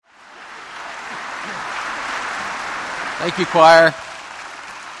Thank you, choir.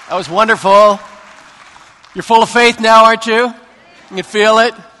 That was wonderful. You're full of faith now, aren't you? You can feel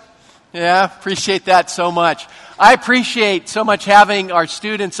it? Yeah, appreciate that so much. I appreciate so much having our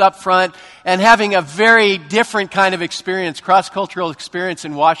students up front and having a very different kind of experience, cross-cultural experience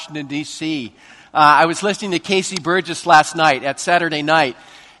in Washington, D.C. I was listening to Casey Burgess last night at Saturday night,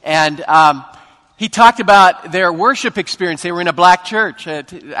 and he talked about their worship experience. They were in a black church,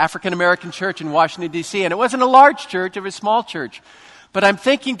 an African-American church in Washington, D.C., and it wasn't a large church, it was a small church. But I'm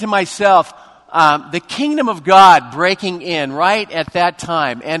thinking to myself, the kingdom of God breaking in right at that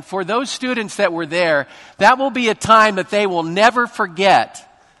time. And for those students that were there, that will be a time that they will never forget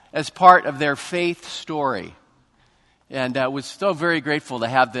as part of their faith story. And I was so very grateful to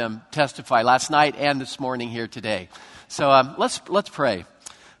have them testify last night and this morning here today. So let's pray.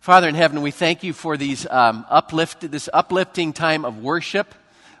 Father in heaven, we thank you for this uplifting time of worship.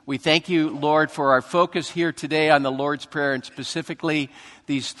 We thank you, Lord, for our focus here today on the Lord's Prayer and specifically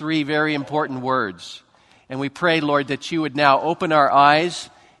these three very important words. And we pray, Lord, that you would now open our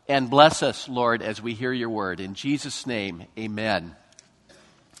eyes and bless us, Lord, as we hear your word. In Jesus' name, amen.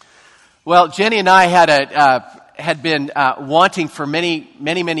 Well, Jenny and I had been wanting for many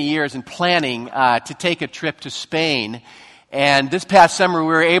years and planning to take a trip to Spain. And this past summer, we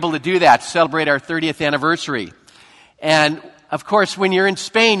were able to do that, to celebrate our 30th anniversary. And of course, when you're in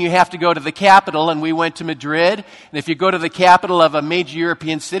Spain, you have to go to the capital, and we went to Madrid. And if you go to the capital of a major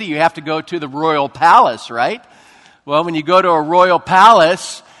European city, you have to go to the royal palace, right? Well, when you go to a royal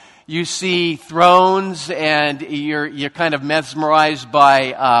palace, you see thrones, and you're kind of mesmerized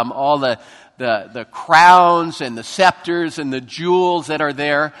by all the crowns and the scepters and the jewels that are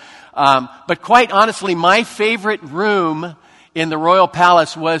there. But quite honestly, my favorite room in the royal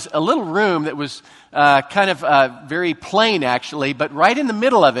palace was a little room that was very plain, actually, but right in the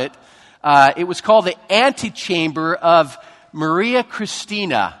middle of it, it was called the antechamber of Maria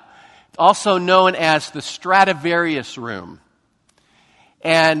Cristina, also known as the Stradivarius room.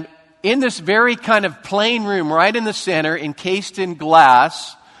 And in this very kind of plain room, right in the center, encased in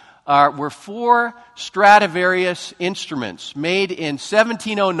glass, were four Stradivarius instruments made in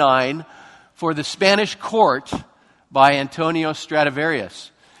 1709 for the Spanish court by Antonio Stradivarius.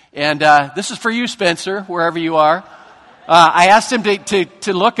 And this is for you, Spencer, wherever you are. I asked him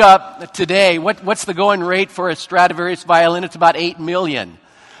to look up today what's the going rate for a Stradivarius violin. It's about $8 million.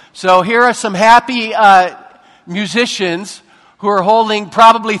 So here are some happy musicians who are holding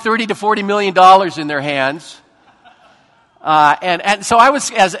probably $30 to $40 million in their hands. And so I was,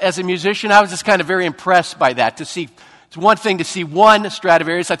 as a musician, I was just kind of very impressed by that. To see, it's one thing to see one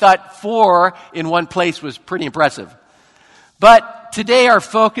Stradivarius. I thought four in one place was pretty impressive. But today our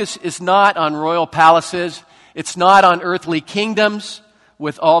focus is not on royal palaces. It's not on earthly kingdoms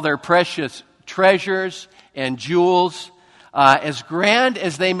with all their precious treasures and jewels, as grand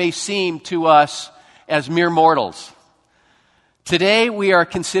as they may seem to us as mere mortals. Today we are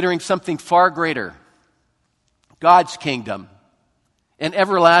considering something far greater. God's kingdom, an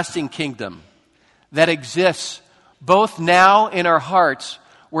everlasting kingdom that exists both now in our hearts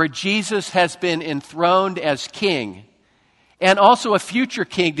where Jesus has been enthroned as king, and also a future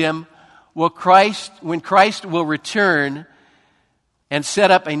kingdom when Christ will return and set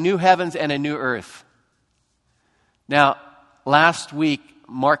up a new heavens and a new earth. Now, last week,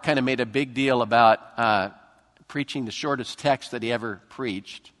 Mark kind of made a big deal about preaching the shortest text that he ever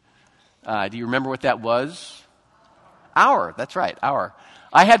preached. Do you remember what that was? Hour, that's right, hour.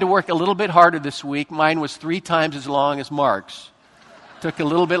 I had to work a little bit harder this week. Mine was 3 times as long as Mark's. Took a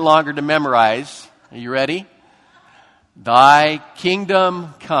little bit longer to memorize. Are you ready? Thy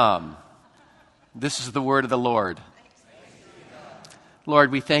kingdom come. This is the word of the Lord. Lord,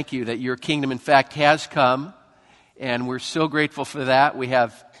 we thank you that your kingdom, in fact, has come, and we're so grateful for that. We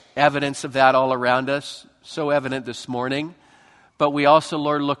have evidence of that all around us, so evident this morning. But we also,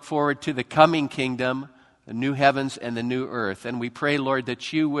 Lord, look forward to the coming kingdom, the new heavens and the new earth. And we pray, Lord,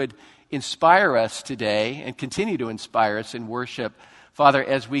 that you would inspire us today and continue to inspire us in worship, Father,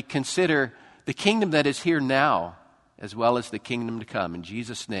 as we consider the kingdom that is here now, as well as the kingdom to come. In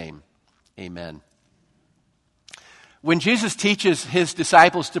Jesus' name, amen. When Jesus teaches his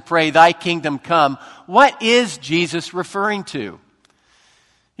disciples to pray, thy kingdom come, what is Jesus referring to?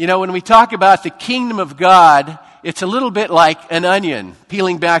 You know, when we talk about the kingdom of God, it's a little bit like an onion,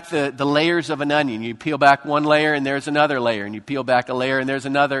 peeling back the layers of an onion. You peel back one layer and there's another layer, and you peel back a layer and there's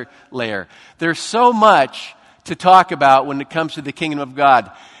another layer. There's so much to talk about when it comes to the kingdom of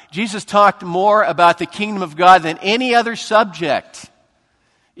God. Jesus talked more about the kingdom of God than any other subject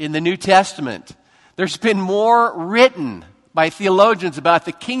in the New Testament. There's been more written by theologians about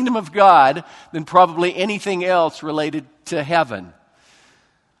the kingdom of God than probably anything else related to heaven.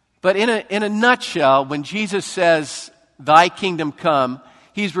 But in a nutshell, when Jesus says, "Thy kingdom come,"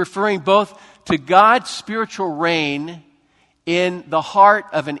 he's referring both to God's spiritual reign in the heart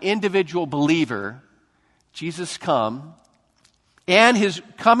of an individual believer, Jesus come, and his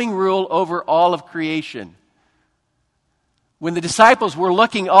coming rule over all of creation. When the disciples were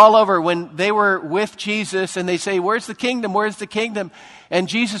looking all over, when they were with Jesus and they say, "Where's the kingdom? Where's the kingdom?" And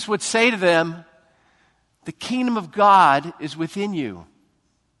Jesus would say to them, "The kingdom of God is within you."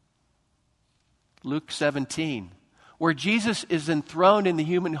 Luke 17. Where Jesus is enthroned in the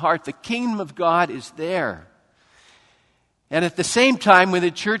human heart, the kingdom of God is there. And at the same time, when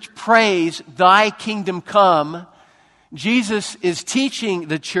the church prays, "Thy kingdom come," Jesus is teaching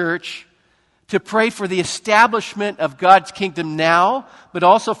the church to pray for the establishment of God's kingdom now, but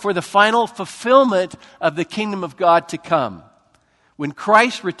also for the final fulfillment of the kingdom of God to come. When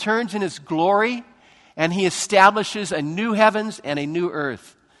Christ returns in his glory and he establishes a new heavens and a new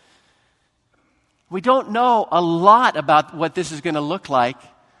earth. We don't know a lot about what this is going to look like,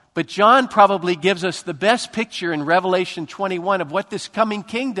 but John probably gives us the best picture in Revelation 21 of what this coming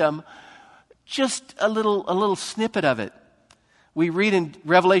kingdom, just a little snippet of it. We read in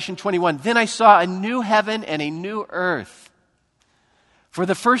Revelation 21, "Then I saw a new heaven and a new earth. For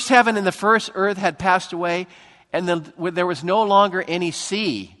the first heaven and the first earth had passed away, and there was no longer any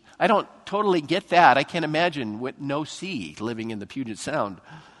sea." I don't totally get that. I can't imagine with no sea living in the Puget Sound.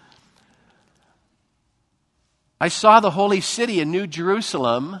 "I saw the holy city, a new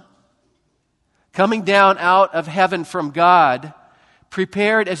Jerusalem, coming down out of heaven from God,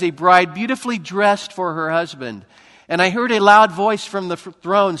 prepared as a bride beautifully dressed for her husband. And I heard a loud voice from the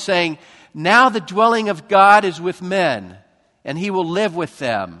throne saying, 'Now the dwelling of God is with men, and he will live with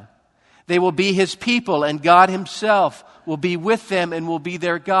them. They will be his people, and God himself will be with them and will be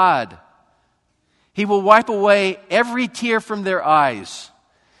their God. He will wipe away every tear from their eyes.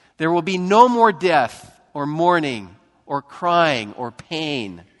 There will be no more death, or mourning, or crying, or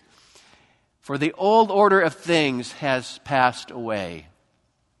pain. For the old order of things has passed away.'"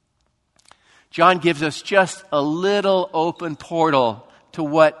 John gives us just a little open portal to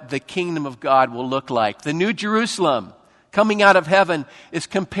what the kingdom of God will look like. The New Jerusalem coming out of heaven is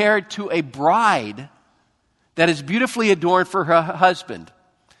compared to a bride that is beautifully adorned for her husband.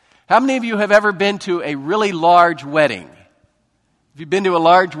 How many of you have ever been to a really large wedding? Have you been to a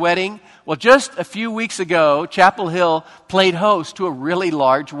large wedding? Well, just a few weeks ago, Chapel Hill played host to a really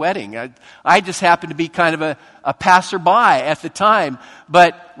large wedding. I just happened to be kind of a passerby at the time.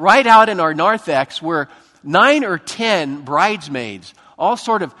 But right out in our narthex were 9 or 10 bridesmaids, all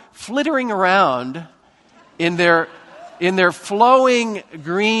sort of flittering around in their flowing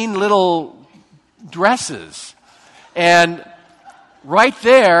green little dresses. And right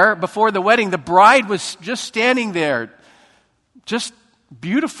there, before the wedding, the bride was just standing there, just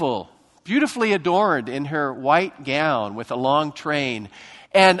beautifully adorned in her white gown with a long train.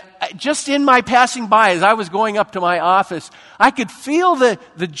 And just in my passing by, as I was going up to my office, I could feel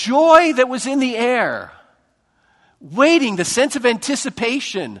the joy that was in the air, waiting, the sense of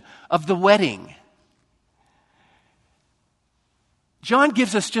anticipation of the wedding. John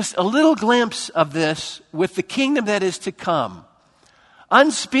gives us just a little glimpse of this with the kingdom that is to come.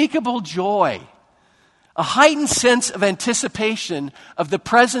 Unspeakable joy. A heightened sense of anticipation of the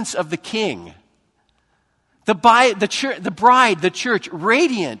presence of the King. The bride, the church,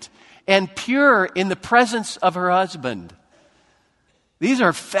 radiant and pure in the presence of her husband. These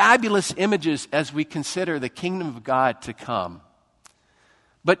are fabulous images as we consider the kingdom of God to come.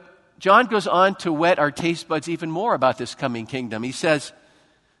 But John goes on to whet our taste buds even more about this coming kingdom. He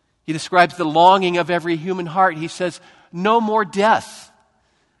describes the longing of every human heart. He says, "No more death,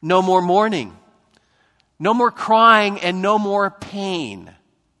 no more mourning, no more crying, and no more pain.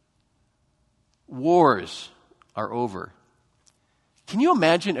 Wars are over." Can you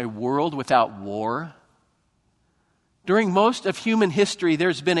imagine a world without war? During most of human history,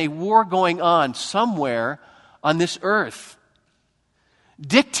 there's been a war going on somewhere on this earth.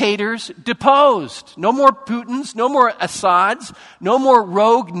 Dictators deposed. No more Putins, no more Assads, no more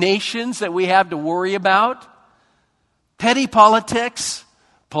rogue nations that we have to worry about. Petty politics,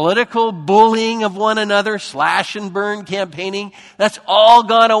 political bullying of one another, slash and burn campaigning, that's all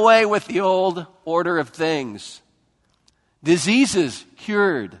gone away with the old order of things. Diseases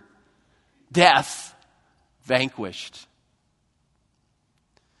cured, death vanquished.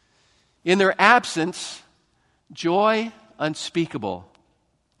 In their absence, joy unspeakable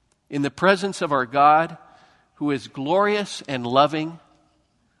in the presence of our God, who is glorious and loving,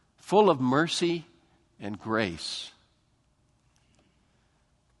 full of mercy and grace.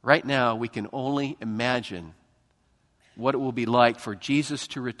 Right now, we can only imagine what it will be like for Jesus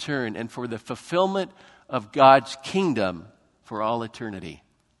to return and for the fulfillment of God's kingdom for all eternity.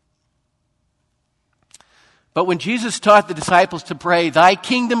 But when Jesus taught the disciples to pray, "Thy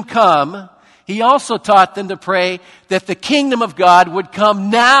kingdom come," he also taught them to pray that the kingdom of God would come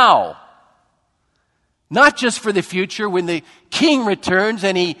now. Not just for the future when the king returns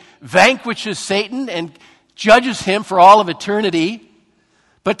and he vanquishes Satan and judges him for all of eternity,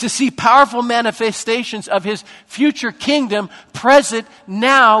 but to see powerful manifestations of his future kingdom present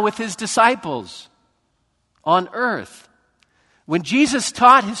now with his disciples on earth. When Jesus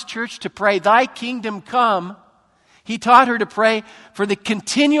taught his church to pray, "Thy kingdom come," he taught her to pray for the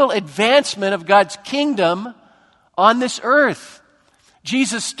continual advancement of God's kingdom on this earth.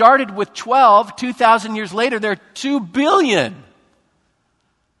 Jesus started with 12. 2,000 years later, there are 2 billion.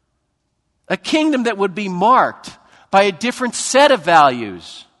 A kingdom that would be marked by a different set of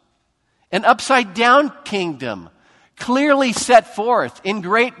values. An upside-down kingdom, clearly set forth in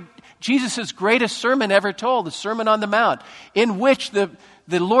Jesus' greatest sermon ever told, the Sermon on the Mount, in which the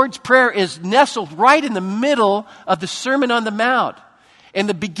Lord's Prayer is nestled right in the middle of the Sermon on the Mount. And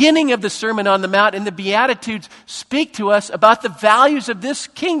the beginning of the Sermon on the Mount and the Beatitudes speak to us about the values of this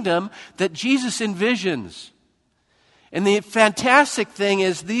kingdom that Jesus envisions. And the fantastic thing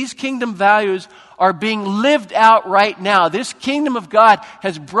is these kingdom values are being lived out right now. This kingdom of God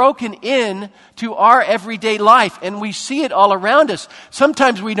has broken in to our everyday life, and we see it all around us.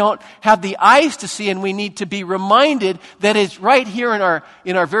 Sometimes we don't have the eyes to see, and we need to be reminded that it's right here in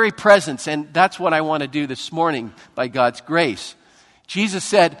our very presence. And that's what I want to do this morning by God's grace. Jesus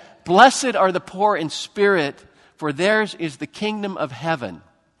said, "Blessed are the poor in spirit, for theirs is the kingdom of heaven."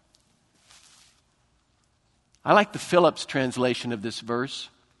 I like the Phillips translation of this verse.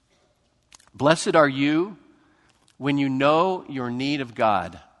 "Blessed are you when you know your need of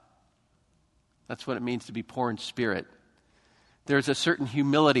God." That's what it means to be poor in spirit. There's a certain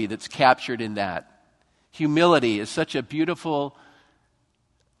humility that's captured in that. Humility is such a beautiful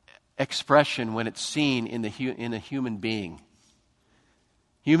expression when it's seen in a human being.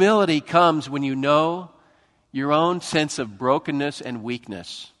 Humility comes when you know your own sense of brokenness and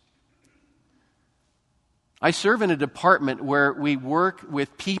weakness. I serve in a department where we work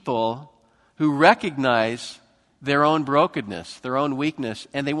with people who recognize their own brokenness, their own weakness,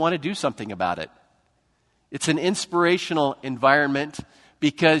 and they want to do something about it. It's an inspirational environment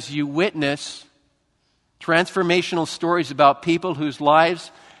because you witness transformational stories about people whose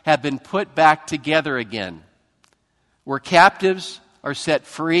lives have been put back together again, where captives are set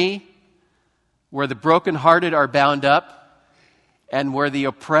free, where the brokenhearted are bound up, and where the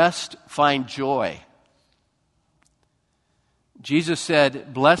oppressed find joy. Jesus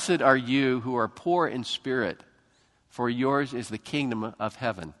said, "Blessed are you who are poor in spirit, for yours is the kingdom of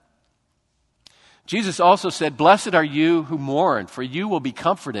heaven." Jesus also said, "Blessed are you who mourn, for you will be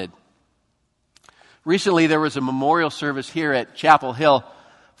comforted." Recently, there was a memorial service here at Chapel Hill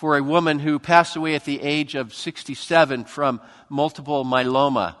for a woman who passed away at the age of 67 from multiple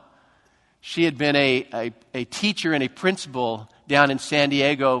myeloma. She had been a teacher and a principal down in San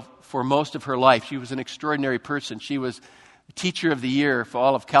Diego for most of her life. She was an extraordinary person. She was Teacher of the Year for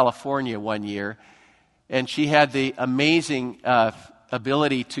all of California one year. And she had the amazing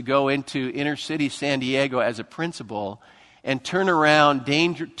ability to go into inner city San Diego as a principal and turn around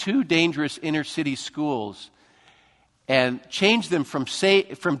two dangerous inner city schools and change them from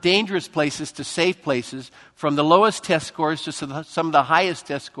dangerous places to safe places, from the lowest test scores to some of the highest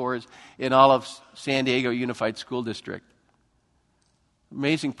test scores in all of San Diego Unified School District.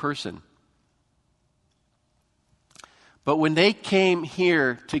 Amazing person. But when they came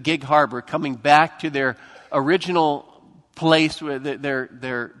here to Gig Harbor, coming back to their original place,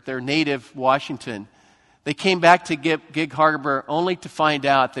 their native Washington, they came back to Gig Harbor only to find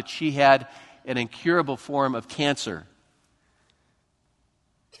out that she had an incurable form of cancer.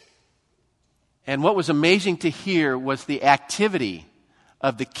 And what was amazing to hear was the activity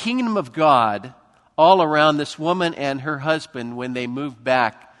of the kingdom of God all around this woman and her husband when they moved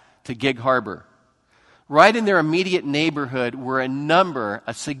back to Gig Harbor. Right in their immediate neighborhood were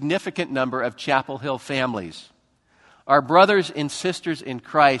a significant number of Chapel Hill families. Our brothers and sisters in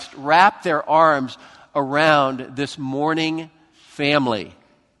Christ wrapped their arms around this mourning family.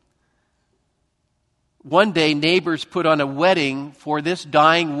 One day, neighbors put on a wedding for this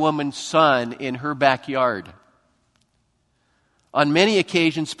dying woman's son in her backyard. On many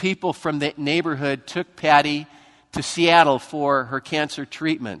occasions, people from the neighborhood took Patty to Seattle for her cancer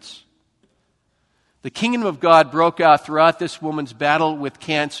treatments. The kingdom of God broke out throughout this woman's battle with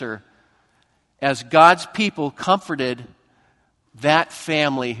cancer as God's people comforted that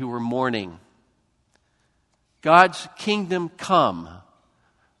family who were mourning. God's kingdom come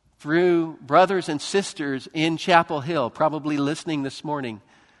through brothers and sisters in Chapel Hill, probably listening this morning.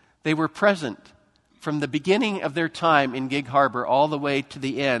 They were present from the beginning of their time in Gig Harbor all the way to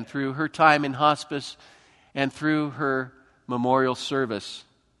the end, through her time in hospice and through her memorial service.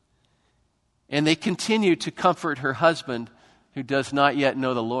 And they continue to comfort her husband who does not yet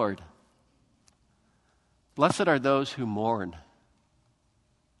know the Lord. Blessed are those who mourn,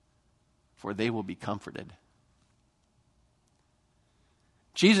 for they will be comforted.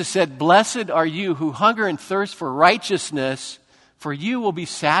 Jesus said, "Blessed are you who hunger and thirst for righteousness, for you will be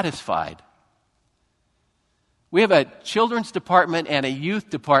satisfied." We have a children's department and a youth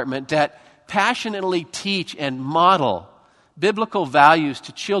department that passionately teach and model biblical values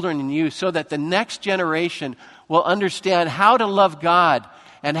to children and youth so that the next generation will understand how to love God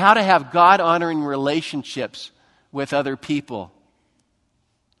and how to have God-honoring relationships with other people.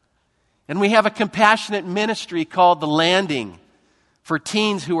 And we have a compassionate ministry called The Landing for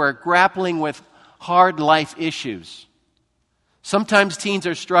teens who are grappling with hard life issues. Sometimes teens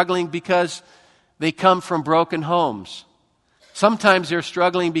are struggling because they come from broken homes. Sometimes they're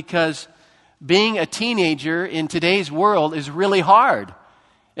struggling because being a teenager in today's world is really hard.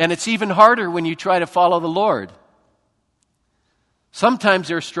 And it's even harder when you try to follow the Lord. Sometimes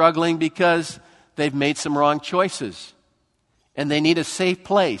they're struggling because they've made some wrong choices. And they need a safe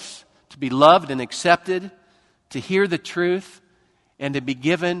place to be loved and accepted, to hear the truth, and to be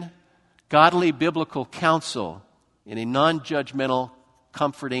given godly biblical counsel in a non-judgmental,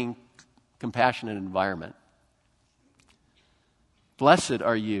 comforting, compassionate environment. Blessed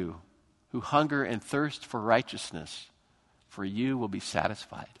are you who hunger and thirst for righteousness, for you will be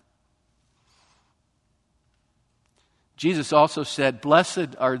satisfied. Jesus also said,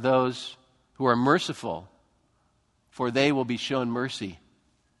 "Blessed are those who are merciful, for they will be shown mercy."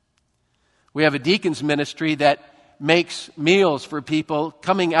 We have a deacons ministry that makes meals for people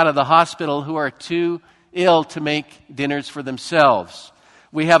coming out of the hospital who are too ill to make dinners for themselves.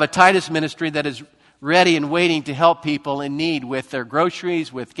 We have a Titus ministry that is ready and waiting to help people in need with their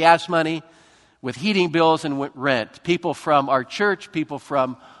groceries, with gas money, with heating bills and with rent. People from our church, people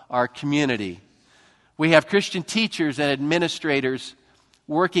from our community. We have Christian teachers and administrators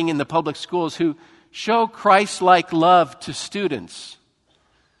working in the public schools who show Christ-like love to students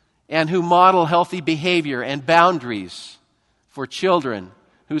and who model healthy behavior and boundaries for children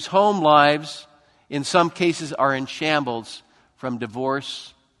whose home lives, in some cases, are in shambles from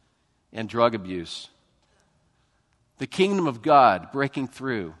divorce and drug abuse. The kingdom of God breaking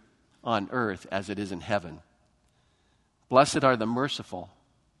through on earth as it is in heaven. Blessed are the merciful,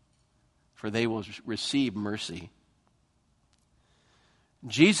 for they will receive mercy.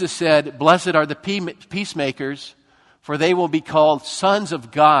 Jesus said, "Blessed are the peacemakers, for they will be called sons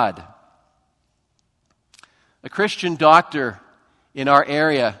of God." A Christian doctor in our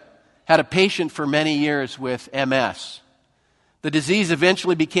area had a patient for many years with MS. The disease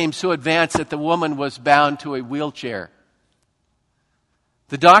eventually became so advanced that the woman was bound to a wheelchair.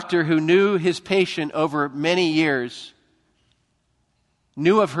 The doctor, who knew his patient over many years,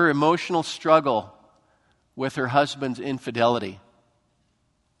 knew of her emotional struggle with her husband's infidelity.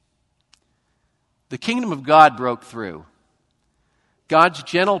 The kingdom of God broke through. God's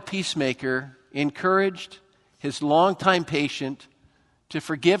gentle peacemaker encouraged his longtime patient to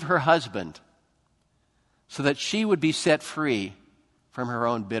forgive her husband so that she would be set free from her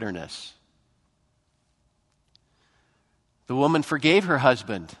own bitterness. The woman forgave her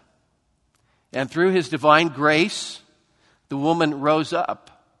husband, and through his divine grace, the woman rose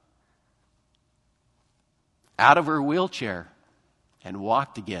up out of her wheelchair and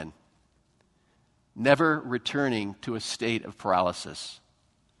walked again, never returning to a state of paralysis.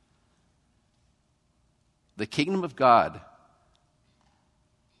 The kingdom of God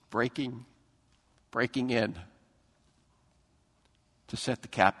breaking in to set the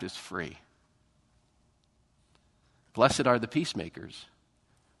captives free. Blessed are the peacemakers,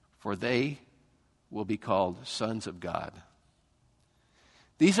 for they will be called sons of God.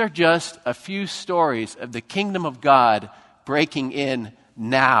 These are just a few stories of the kingdom of God breaking in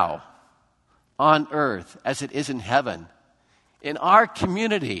now on earth as it is in heaven, in our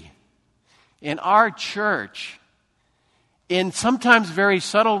community, in our church, in sometimes very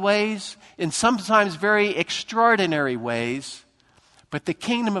subtle ways, in sometimes very extraordinary ways, but the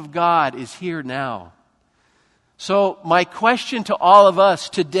kingdom of God is here now. So my question to all of us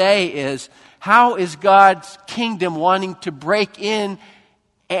today is, how is God's kingdom wanting to break in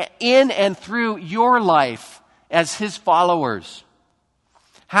and through your life as His followers?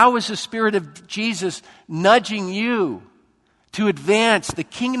 How is the Spirit of Jesus nudging you to advance the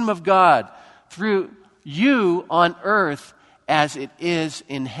kingdom of God through you on earth as it is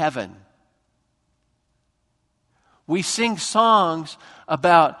in heaven. We sing songs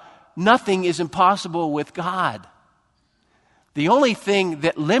about nothing is impossible with God. The only thing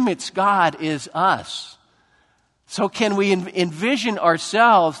that limits God is us. So can we envision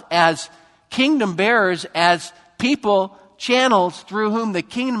ourselves as kingdom bearers, as people, channels through whom the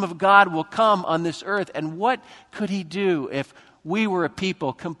kingdom of God will come on this earth? And what could he do if we were a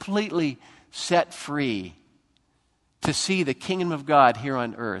people completely set free to see the kingdom of God here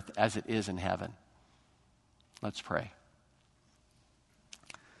on earth as it is in heaven? Let's pray.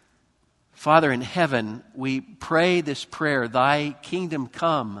 Father in heaven, we pray this prayer, thy kingdom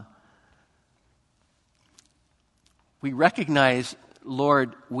come. We recognize,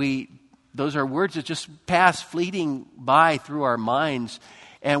 Lord, those are words that just pass fleeting by through our minds,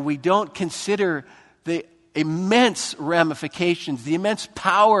 and we don't consider the immense ramifications, the immense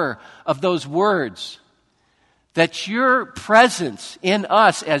power of those words. That your presence in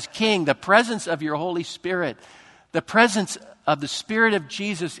us as King, the presence of your Holy Spirit, the presence of the Spirit of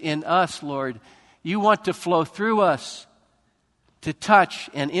Jesus in us, Lord, you want to flow through us to touch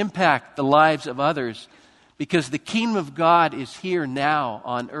and impact the lives of others, because the kingdom of God is here now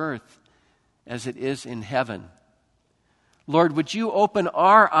on earth as it is in heaven. Lord, would you open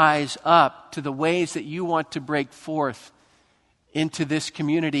our eyes up to the ways that you want to break forth into this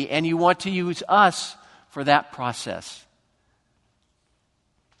community, and you want to use us for that process.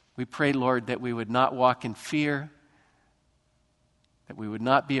 We pray, Lord, that we would not walk in fear, that we would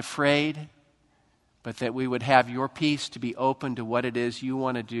not be afraid, but that we would have your peace to be open to what it is you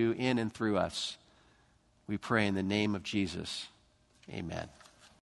want to do in and through us. We pray in the name of Jesus. Amen.